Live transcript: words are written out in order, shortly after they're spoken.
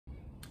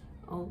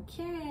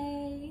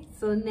Okay,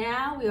 so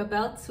now we're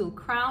about to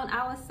crown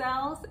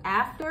ourselves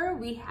after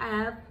we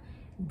have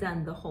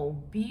done the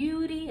whole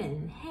beauty and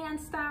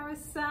enhanced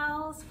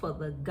ourselves for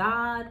the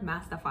God,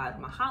 Master Father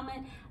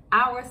Muhammad,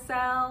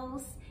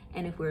 ourselves.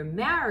 And if we're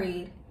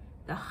married,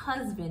 the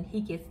husband,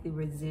 he gets the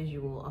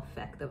residual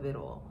effect of it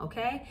all,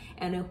 okay?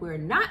 And if we're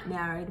not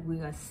married, we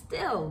are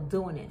still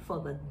doing it for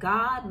the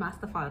God,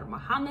 Master Father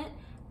Muhammad,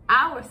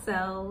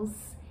 ourselves,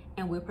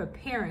 and we're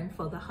preparing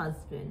for the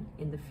husband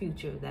in the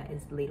future that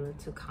is later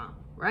to come,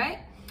 right?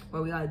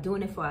 Where we are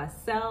doing it for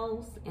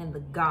ourselves and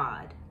the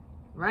God,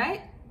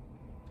 right?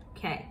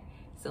 Okay,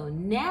 so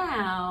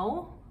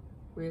now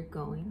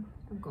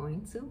I'm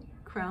going to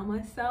crown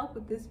myself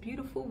with this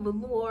beautiful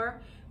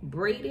velour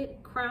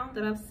braided crown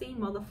that I've seen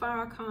Mother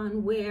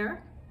Farrakhan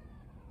wear.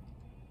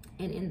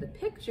 And in the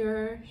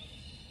picture,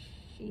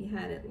 she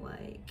had it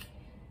like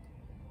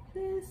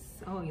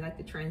this. Oh, you like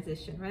the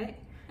transition, right?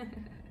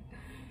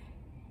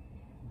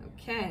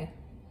 Okay,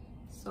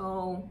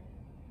 so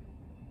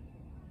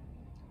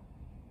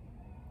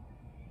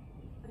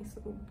nice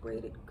little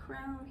braided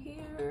crown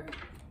here.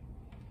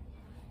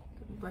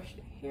 Brush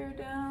the hair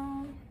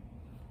down.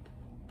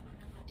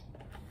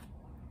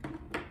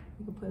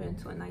 You can put it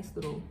into a nice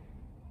little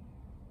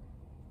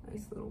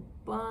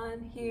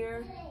bun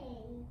here.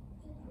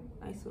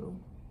 Nice little,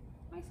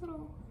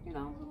 you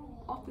know,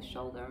 little off the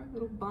shoulder,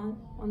 little bun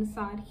on the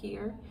side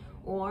here.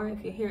 Or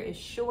if your hair is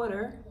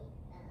shorter,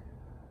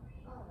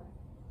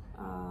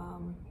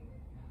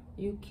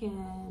 you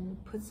can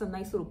put some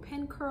nice little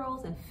pin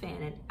curls and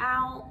fan it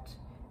out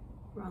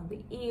around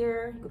the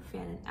ear. You can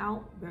fan it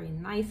out very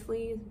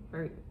nicely,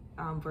 very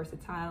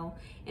versatile.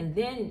 And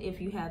then if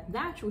you have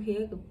natural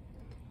hair,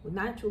 with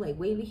natural like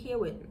wavy hair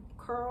with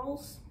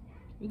curls,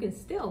 you can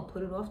still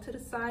put it off to the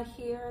side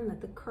here and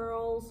let the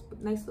curls,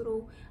 nice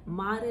little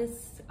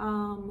modest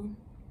bun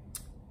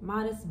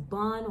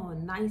or a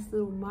nice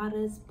little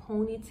modest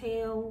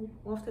ponytail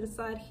off to the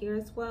side here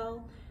as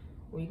well.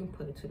 Or you can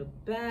put it to the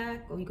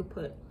back, or you could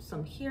put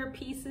some hair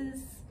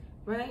pieces,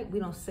 right? We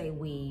don't say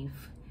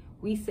weave,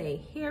 we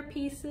say hair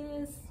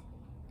pieces.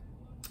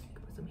 You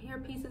can put some hair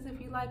pieces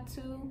if you like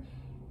to.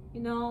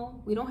 You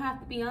know, we don't have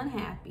to be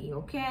unhappy,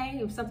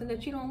 okay? If something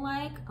that you don't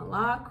like,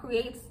 Allah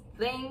creates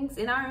things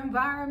in our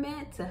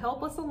environment to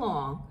help us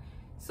along.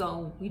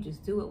 So we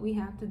just do what we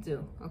have to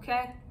do,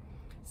 okay?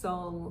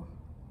 So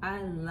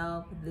I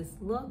love this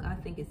look. I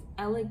think it's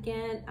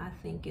elegant. I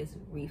think it's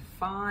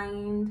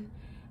refined.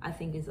 I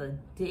think it's a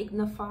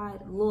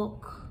dignified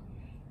look.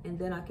 And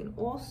then I can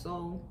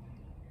also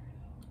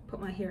put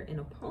my hair in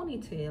a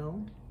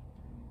ponytail,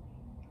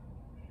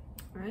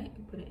 right?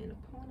 Put it in a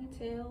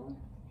ponytail.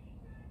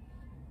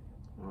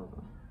 More of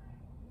a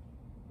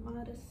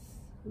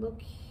modest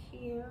look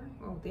here.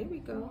 Oh, there we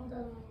go.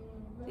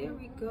 There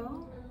we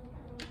go.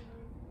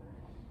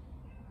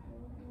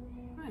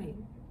 Right.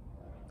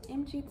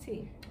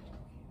 M.G.T.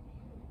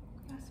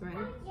 That's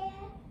right.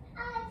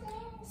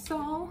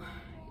 So,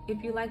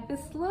 if you like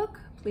this look,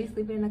 please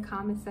leave it in the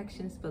comment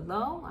sections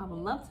below. I would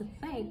love to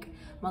thank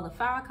Mother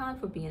Farrakhan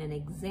for being an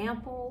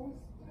example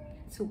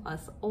to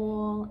us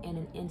all and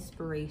an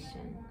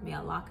inspiration. May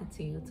Allah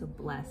continue to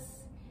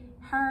bless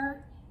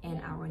her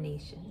and our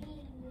nation.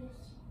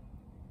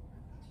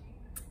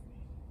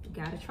 You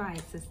gotta try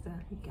it,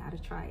 sister. You gotta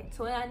try it.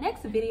 So in our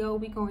next video,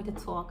 we're going to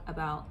talk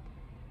about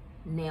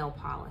nail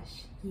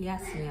polish.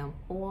 Yes, ma'am,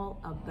 all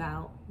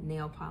about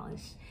nail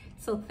polish.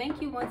 So thank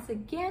you once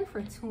again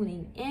for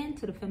tuning in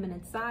to the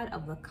feminine side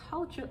of the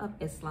culture of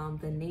Islam,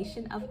 the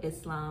nation of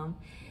Islam.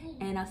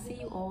 And I'll see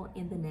you all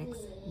in the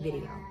next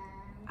video.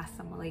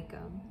 Assalamu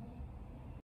alaikum.